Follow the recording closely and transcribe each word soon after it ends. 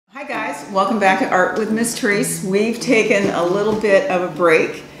Guys, welcome back to Art with Miss Therese. We've taken a little bit of a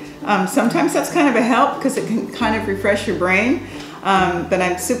break. Sometimes that's kind of a help because it can kind of refresh your brain. But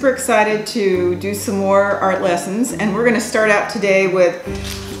I'm super excited to do some more art lessons, and we're going to start out today with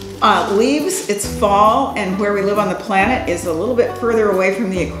leaves. It's fall, and where we live on the planet is a little bit further away from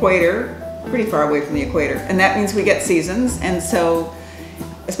the equator, pretty far away from the equator, and that means we get seasons, and so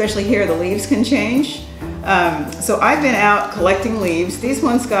especially here the leaves can change. So I've been out collecting leaves. This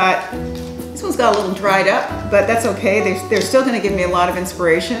one's got a little dried up, but that's okay. They're still going to give me a lot of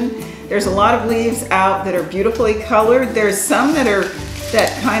inspiration. There's a lot of leaves out that are beautifully colored. There's some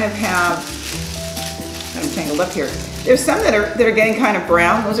that kind of have, I'm tangled up here. There's some that are getting kind of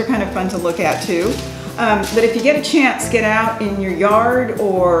brown. Those are kind of fun to look at too. But if you get a chance, get out in your yard,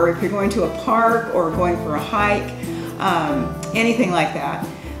 or if you're going to a park or going for a hike, anything like that.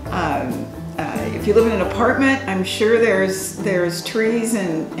 If you live in an apartment, I'm sure there's trees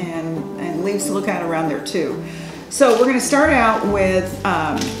and leaves to look at around there too. So we're going to start out with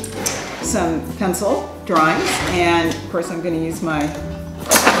some pencil drawings, and of course I'm going to use my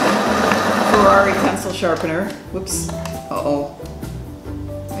Ferrari pencil sharpener. Whoops. Uh-oh.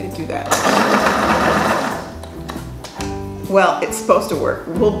 I didn't do that. Well, it's supposed to work.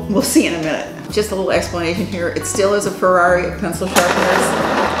 We'll see in a minute. Just a little explanation here. It still is a Ferrari pencil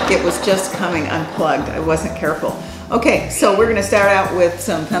sharpener. It was just coming unplugged. I wasn't careful. Okay, so we're going to start out with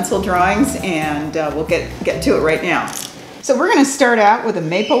some pencil drawings, and we'll get to it right now. So we're going to start out with a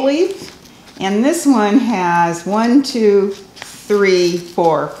maple leaf, and this one has 1, 2, 3,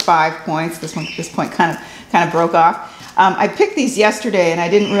 4, 5 points. This point kind of broke off. I picked these yesterday, and I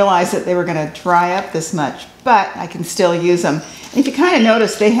didn't realize that they were going to dry up this much, but I can still use them. And if you kind of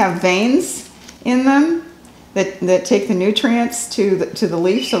notice, they have veins in them that take the nutrients to the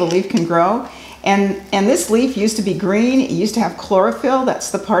leaf so the leaf can grow. And this leaf used to be green. It used to have chlorophyll. That's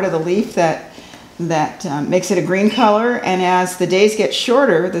the part of the leaf that makes it a green color. And as the days get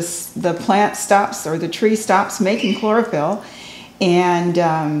shorter, the plant stops, or the tree stops making chlorophyll, and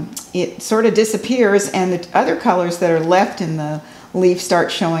it sort of disappears, and the other colors that are left in the leaf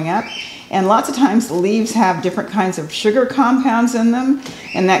start showing up. And lots of times the leaves have different kinds of sugar compounds in them,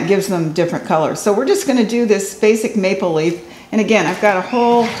 and that gives them different colors. So we're just going to do this basic maple leaf. And again, I've got a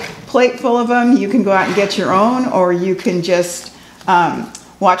whole plate full of them. You can go out and get your own, or you can just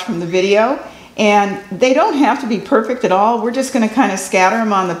watch from the video. And they don't have to be perfect at all. We're just going to kind of scatter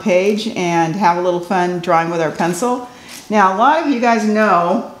them on the page and have a little fun drawing with our pencil. Now, a lot of you guys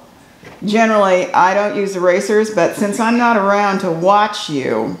know, generally I don't use erasers, but since I'm not around to watch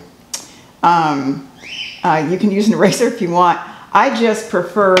you, you can use an eraser if you want. I just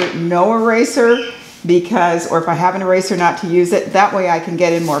prefer no eraser because, or if I have an eraser, not to use it. That way I can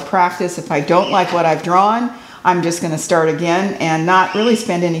get in more practice. If I don't like what I've drawn, I'm just going to start again and not really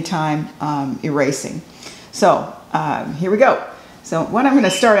spend any time erasing. So here we go. So what I'm going to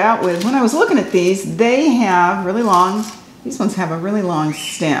start out with, when I was looking at these, they have really long, these ones have a really long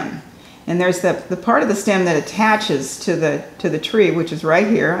stem. And there's the part of the stem that attaches to the tree, which is right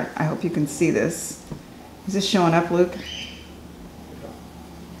here. I hope you can see this. Is this showing up, Luke?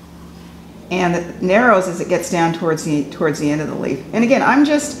 And it narrows as it gets down towards the end of the leaf. And again, I'm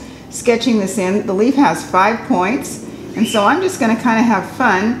just sketching this in. The leaf has 5 points, and so I'm just going to kind of have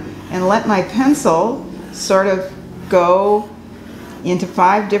fun and let my pencil sort of go into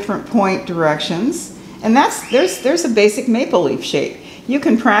 5 different point directions. And there's a basic maple leaf shape. You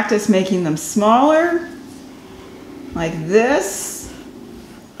can practice making them smaller, like this,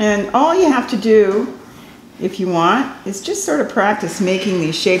 and all you have to do, if you want, is just sort of practice making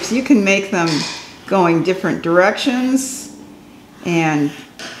these shapes. You can make them going different directions, and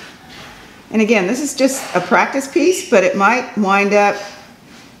again, this is just a practice piece, but it might wind up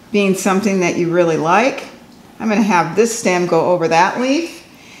being something that you really like. I'm going to have this stem go over that leaf,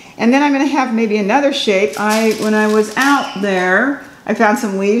 and then I'm going to have maybe another shape. When I was out there, I found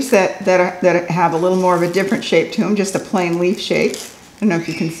some leaves that have a little more of a different shape to them, just a plain leaf shape. I don't know if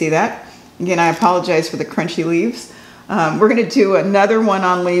you can see that. Again, I apologize for the crunchy leaves. We're going to do another one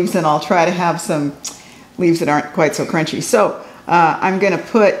on leaves, and I'll try to have some leaves that aren't quite so crunchy. So I'm going to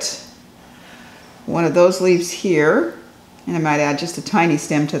put one of those leaves here, and I might add just a tiny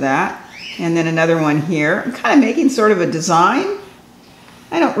stem to that, and then another one here. I'm kind of making sort of a design.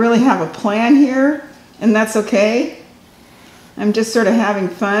 I don't really have a plan here, and that's okay. I'm just sort of having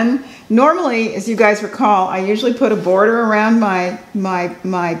fun. Normally, as you guys recall, I usually put a border around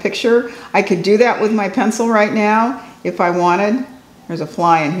my picture. I could do that with my pencil right now if I wanted. There's a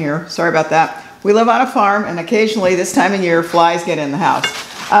fly in here. Sorry about that. We live on a farm, and occasionally this time of year, flies get in the house.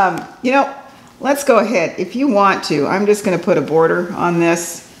 You know, let's go ahead. If you want to, I'm just going to put a border on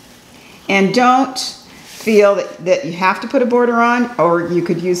this. And don't feel that you have to put a border on, or you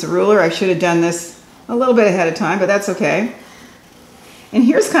could use a ruler. I should have done this a little bit ahead of time, but that's okay. And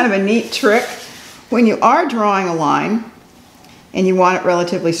here's kind of a neat trick. When you are drawing a line and you want it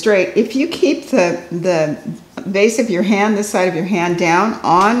relatively straight, if you keep the base of your hand, this side of your hand, down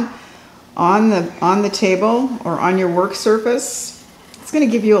on the table or on your work surface, it's going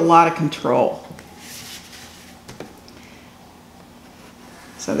to give you a lot of control.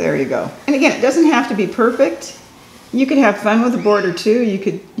 So there you go. And again, it doesn't have to be perfect. You could have fun with the border too. You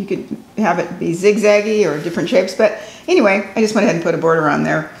could have it be zigzaggy or different shapes. But anyway, I just went ahead and put a border on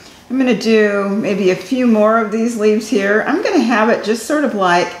there. I'm going to do maybe a few more of these leaves here. I'm going to have it just sort of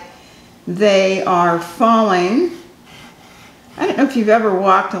like they are falling. I don't know if you've ever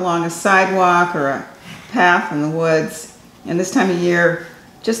walked along a sidewalk or a path in the woods, and this time of year,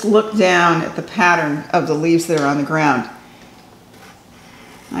 just look down at the pattern of the leaves that are on the ground.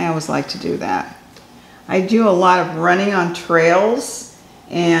 I always like to do that. I do a lot of running on trails,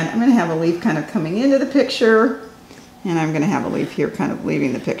 and I'm going to have a leaf kind of coming into the picture, and I'm going to have a leaf here kind of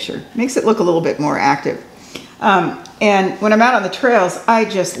leaving the picture. Makes it look a little bit more active. And when I'm out on the trails, I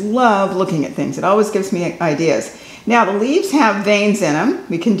just love looking at things. It always gives me ideas. Now the leaves have veins in them.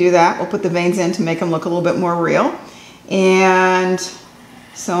 We can do that. We'll put the veins in to make them look a little bit more real. And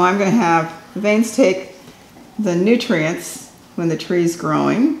so I'm going to have the veins take the nutrients when the tree's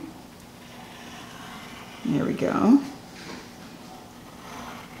growing. There we go.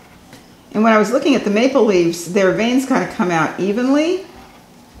 And when I was looking at the maple leaves, their veins kind of come out evenly,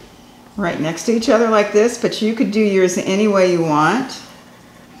 right next to each other like this, but you could do yours any way you want.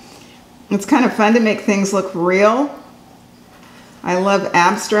 It's kind of fun to make things look real. I love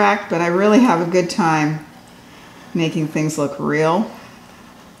abstract, but I really have a good time making things look real.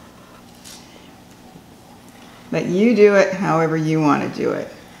 But you do it however you want to do it.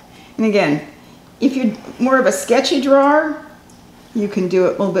 And again, if you're more of a sketchy drawer, you can do it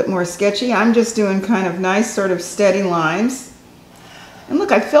a little bit more sketchy. I'm just doing kind of nice sort of steady lines. And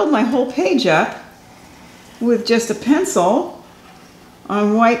look, I filled my whole page up with just a pencil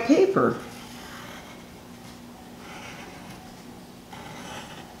on white paper.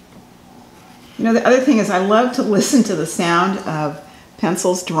 You know, the other thing is I love to listen to the sound of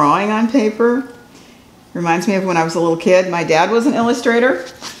pencils drawing on paper. Reminds me of when I was a little kid. My dad was an illustrator,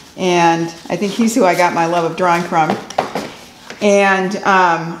 and I think he's who I got my love of drawing from. And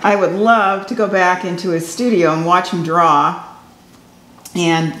I would love to go back into his studio and watch him draw,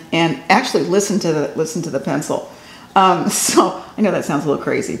 and actually listen to the pencil. So I know that sounds a little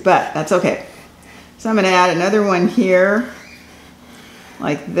crazy, but that's okay. So I'm going to add another one here,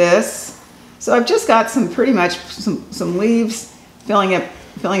 like this. So I've just got some pretty much some leaves filling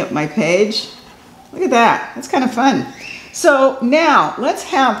up my page. Look at that. That's kind of fun. So now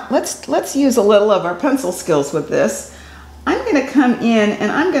let's use a little of our pencil skills with this. I'm going to come in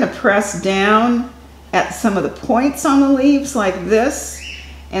and I'm going to press down at some of the points on the leaves like this,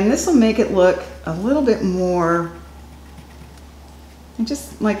 and this will make it look a little bit more, and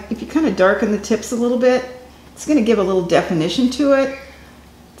just like if you kind of darken the tips a little bit, it's going to give a little definition to it.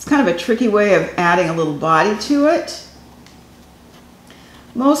 It's kind of a tricky way of adding a little body to it.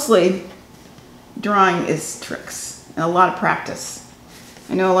 Mostly drawing is tricks and a lot of practice.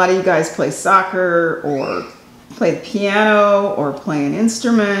 I know a lot of you guys play soccer or play the piano or play an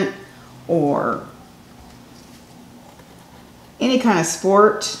instrument or any kind of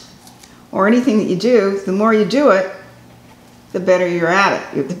sport or anything that you do. The more you do it, the better you're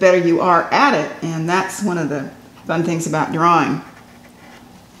at it. The better you are at it, and that's one of the fun things about drawing.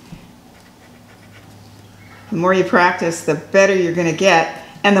 The more you practice, the better you're going to get,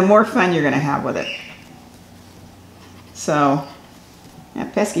 and the more fun you're going to have with it. So,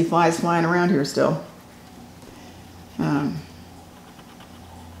 that pesky fly's flying around here still.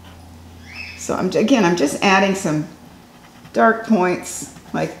 So I'm just adding some dark points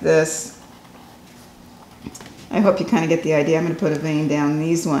like this. I hope you kind of get the idea. I'm going to put a vein down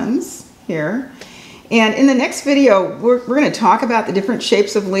these ones here. And in the next video, we're going to talk about the different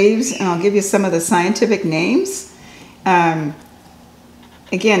shapes of leaves, and I'll give you some of the scientific names. Again,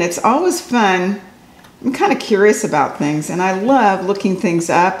 it's always fun. I'm kind of curious about things, and I love looking things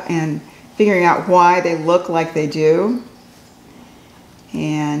up and figuring out why they look like they do.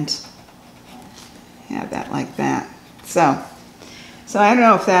 And have that like that. So I don't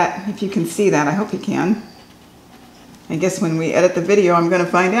know if you can see that. I hope you can. I guess when we edit the video, I'm going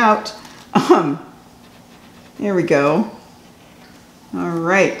to find out. There we go. All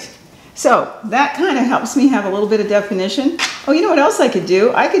right. So that kind of helps me have a little bit of definition. Oh, you know what else I could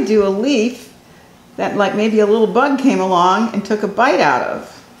do? I could do a leaf that like maybe a little bug came along and took a bite out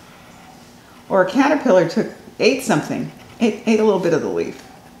of. or a caterpillar ate something, ate a little bit of the leaf.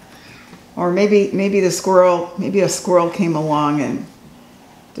 Or maybe a squirrel came along and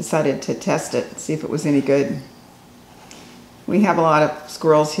decided to test it, see if it was any good. We have a lot of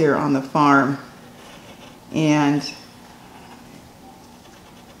squirrels here on the farm, and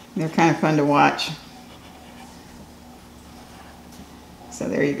they're kind of fun to watch. So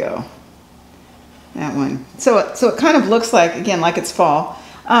there you go. That one. So it kind of looks like, again, like it's fall.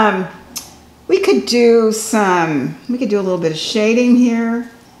 We could do a little bit of shading here,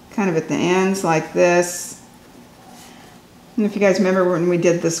 kind of at the ends like this. And if you guys remember when we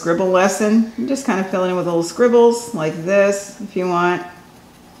did the scribble lesson, you just kind of fill in with little scribbles like this if you want.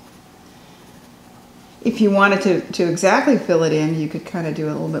 If you wanted to exactly fill it in, you could kind of do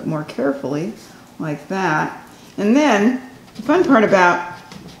it a little bit more carefully like that. And then the fun part about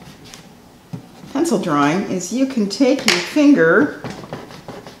pencil drawing is you can take your finger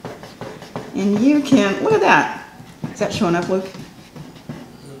and you can, look at that. Is that showing up, Luke?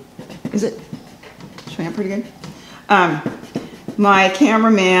 Is it showing up pretty good? My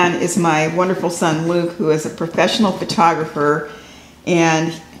cameraman is my wonderful son, Luke, who is a professional photographer,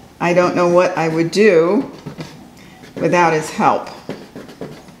 and I don't know what I would do without his help.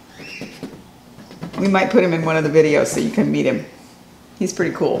 We might put him in one of the videos so you can meet him. He's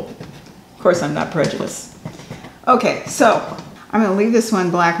pretty cool. Of course, I'm not prejudiced. Okay, so I'm going to leave this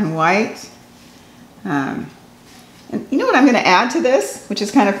one black and white. And you know what I'm going to add to this, which is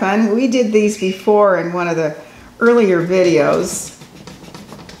kind of fun? We did these before in one of the earlier videos.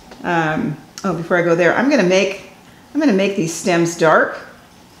 Before I go there, I'm going to make these stems dark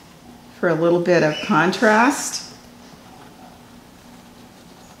for a little bit of contrast.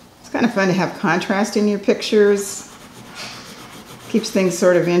 It's kind of fun to have contrast in your pictures. Keeps things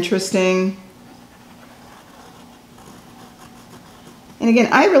sort of interesting. And again,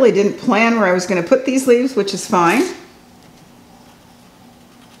 I really didn't plan where I was going to put these leaves, which is fine.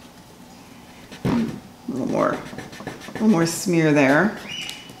 A little more smear there.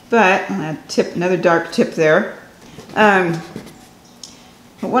 But I'll add another dark tip there. But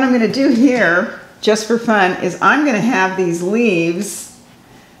what I'm going to do here, just for fun, is I'm going to have these leaves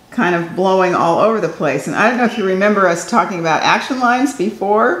kind of blowing all over the place. And I don't know if you remember us talking about action lines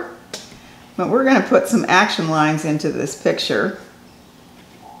before, but we're going to put some action lines into this picture.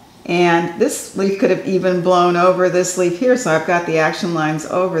 And this leaf could have even blown over this leaf here, so I've got the action lines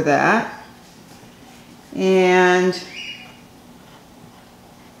over that. And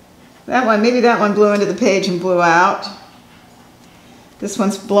that one, maybe that one blew into the page and blew out. This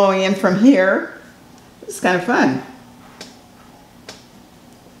one's blowing in from here. It's kind of fun.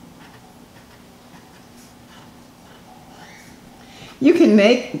 You can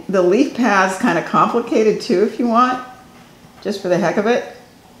make the leaf paths kind of complicated too if you want, just for the heck of it.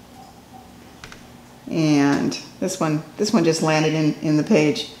 And this one just landed in the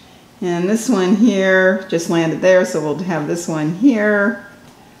page. And this one here just landed there, so we'll have this one here,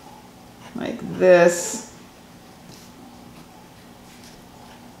 like this.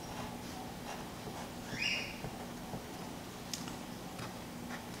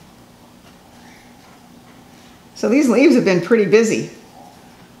 So these leaves have been pretty busy,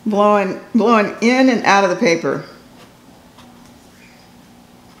 blowing in and out of the paper.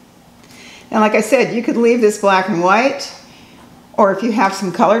 And like I said, you could leave this black and white, or if you have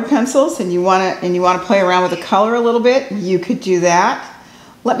some colored pencils and you want to play around with the color a little bit, you could do that.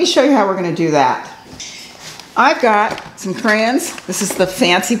 Let me show you how we're going to do that. I've got some crayons. This is the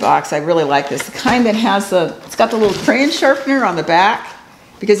fancy box. I really like this. The kind that has it's got the little crayon sharpener on the back,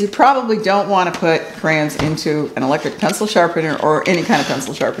 because you probably don't want to put crayons into an electric pencil sharpener or any kind of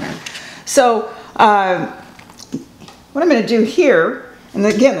pencil sharpener. So what I'm going to do here, and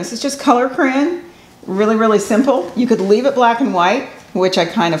again, this is just color crayon, really, really simple. You could leave it black and white, which I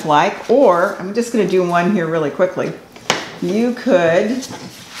kind of like, or I'm just going to do one here really quickly. You could,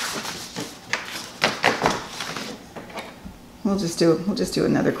 we'll just do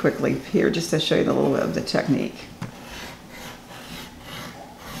another quick leaf here just to show you a little bit of the technique.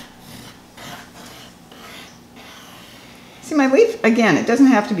 See my leaf? Again, it doesn't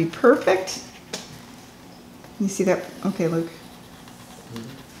have to be perfect. You see that? Okay, Luke.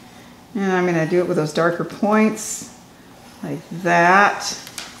 And I'm going to do it with those darker points, like that.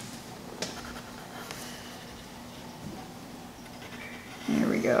 There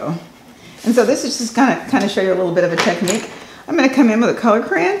we go. And so this is just kind of show you a little bit of a technique. I'm going to come in with a color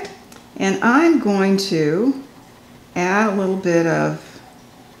crayon, and I'm going to add a little bit of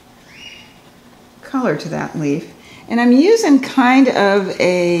color to that leaf. And I'm using kind of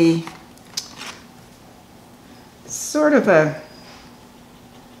a sort of a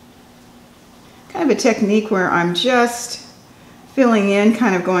kind of a technique where I'm just filling in,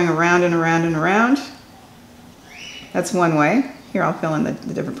 kind of going around and around and around. That's one way. Here, I'll fill in the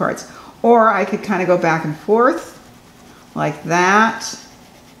different parts. Or I could kind of go back and forth like that.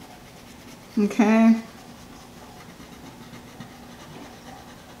 Okay.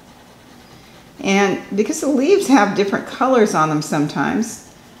 And because the leaves have different colors on them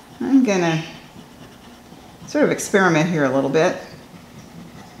sometimes, I'm gonna sort of experiment here a little bit.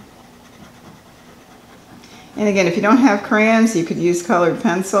 And again, if you don't have crayons, you could use colored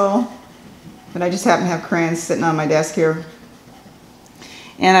pencil, but I just happen to have crayons sitting on my desk here.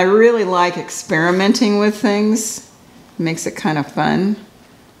 And I really like experimenting with things. It makes it kind of fun.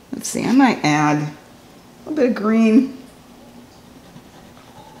 Let's see, I might add a little bit of green.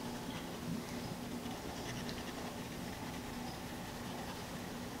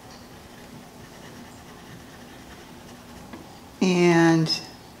 And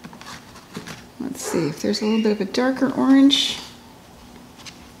let's see if there's a little bit of a darker orange.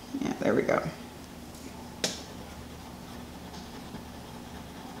 Yeah, there we go.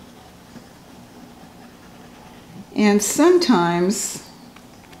 And sometimes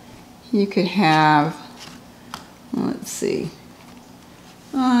you could have, let's see,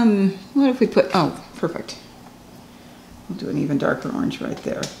 what if we put, oh, perfect. We'll do an even darker orange right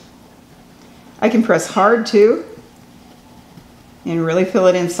there. I can press hard too and really fill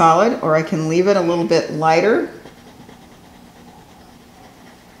it in solid, or I can leave it a little bit lighter,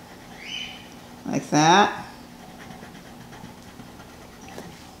 like that.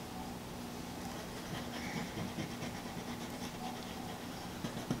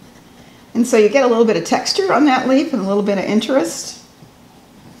 And so you get a little bit of texture on that leaf and a little bit of interest.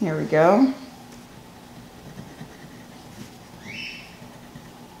 Here we go.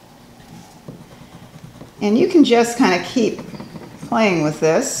 And you can just kind of keep playing with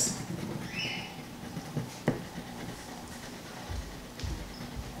this.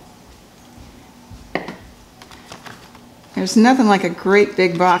 There's nothing like a great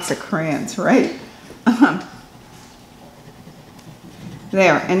big box of crayons, right?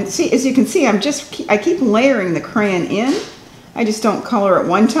 There, and see, as you can see, I keep layering the crayon in. I just don't color at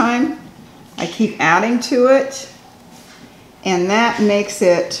one time. I keep adding to it, and that makes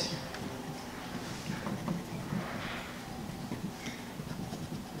it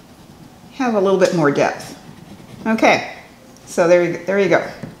have a little bit more depth. Okay, so there you go.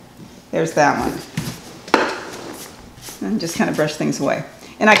 There's that one. And just kind of brush things away.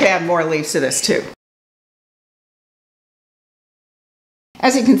 And I could add more leaves to this too.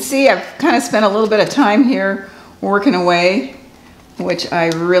 As you can see, I've kind of spent a little bit of time here working away, which I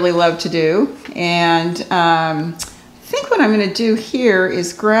really love to do. And I think what I'm going to do here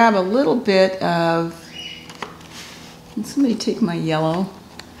is grab a little bit of, can somebody take my yellow?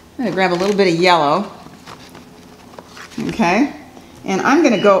 I'm going to grab a little bit of yellow, okay? And I'm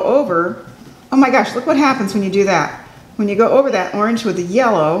going to go over, oh my gosh, look what happens when you do that. When you go over that orange with the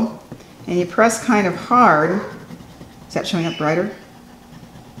yellow and you press kind of hard, is that showing up brighter?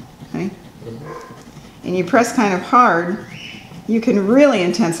 Okay. And you press kind of hard, you can really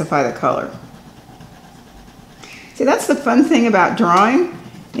intensify the color. See, that's the fun thing about drawing,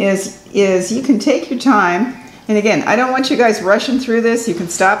 is you can take your time. And again, I don't want you guys rushing through this. You can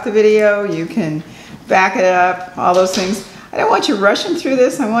stop the video, you can back it up, all those things. I don't want you rushing through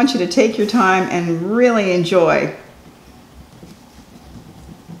this. I want you to take your time and really enjoy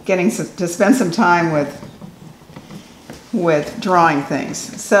getting to spend some time with drawing things.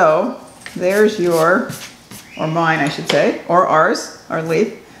 So there's your, or mine I should say, or ours, our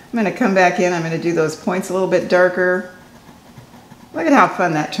leaf. I'm going to come back in, I'm going to do those points a little bit darker. Look at how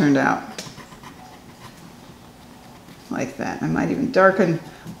fun that turned out. Like that. I might even darken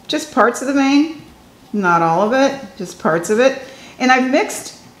just parts of the vein, not all of it, just parts of it. And I've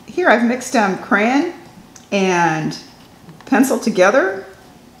mixed crayon and pencil together.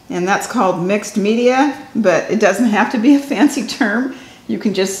 And that's called mixed media, but it doesn't have to be a fancy term. You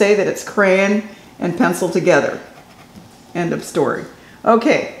can just say that it's crayon and pencil together. End of story.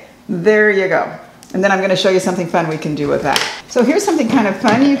 Okay, there you go. And then I'm going to show you something fun we can do with that. So here's something kind of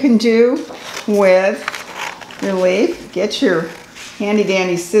fun you can do with your leaf. Get your handy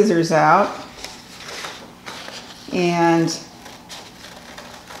dandy scissors out and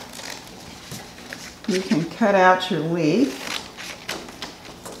you can cut out your leaf.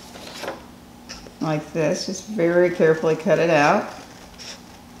 Like this, just very carefully cut it out,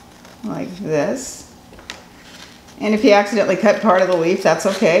 like this. And if you accidentally cut part of the leaf, that's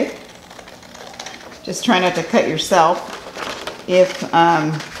okay. Just try not to cut yourself. If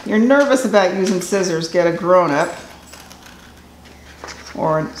you're nervous about using scissors, get a grown-up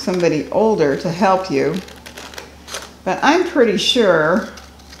or somebody older to help you. But I'm pretty sure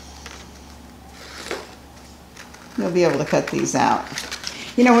you'll be able to cut these out.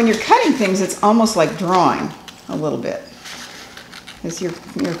 You know, when you're cutting things, it's almost like drawing a little bit. Because you're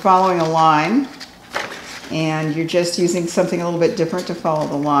following a line, and you're just using something a little bit different to follow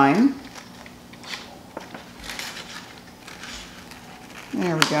the line.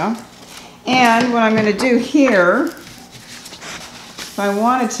 There we go. And what I'm going to do here, if I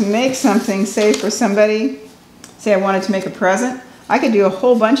wanted to make something, say for somebody, say I wanted to make a present, I could do a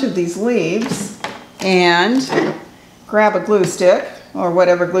whole bunch of these leaves and grab a glue stick or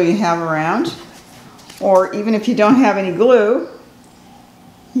whatever glue you have around. Or even if you don't have any glue,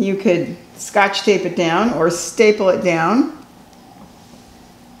 you could Scotch tape it down or staple it down.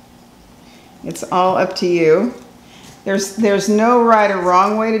 It's all up to you. There's no right or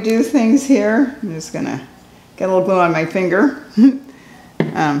wrong way to do things here. I'm just gonna get a little glue on my finger.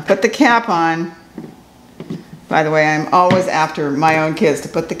 Put the cap on. By the way, I'm always after my own kids to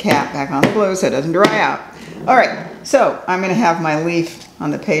put the cap back on the glue so it doesn't dry out. All right, so I'm gonna have my leaf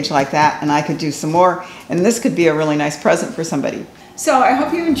on the page like that, and I could do some more, and this could be a really nice present for somebody. So I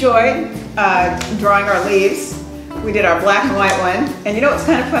hope you enjoyed drawing our leaves. We did our black and white one, and you know what's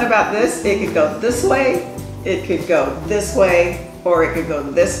kind of fun about this? It could go this way, it could go this way, or it could go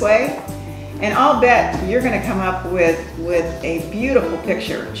this way. And I'll bet you're gonna come up with a beautiful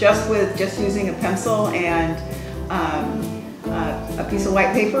picture just using a pencil and a piece of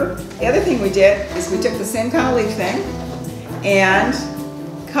white paper. The other thing we did is we took the same kind of leaf thing and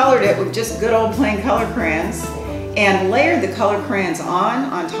colored it with just good old plain color crayons and layered the color crayons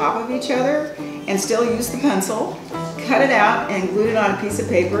on top of each other and still used the pencil, cut it out and glued it on a piece of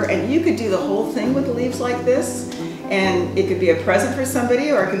paper. And you could do the whole thing with leaves like this, and it could be a present for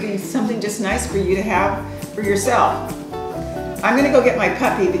somebody, or it could be something just nice for you to have for yourself. I'm gonna go get my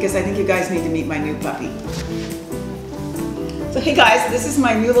puppy because I think you guys need to meet my new puppy. So hey guys, this is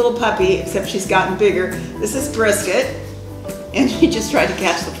my new little puppy, except she's gotten bigger. This is Brisket, and she just tried to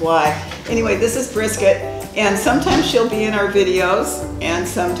catch the fly. Anyway, this is Brisket, and sometimes she'll be in our videos, and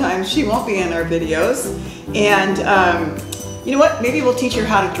sometimes she won't be in our videos. And you know what? Maybe we'll teach her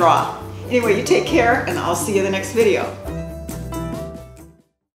how to draw. Anyway, you take care, and I'll see you in the next video.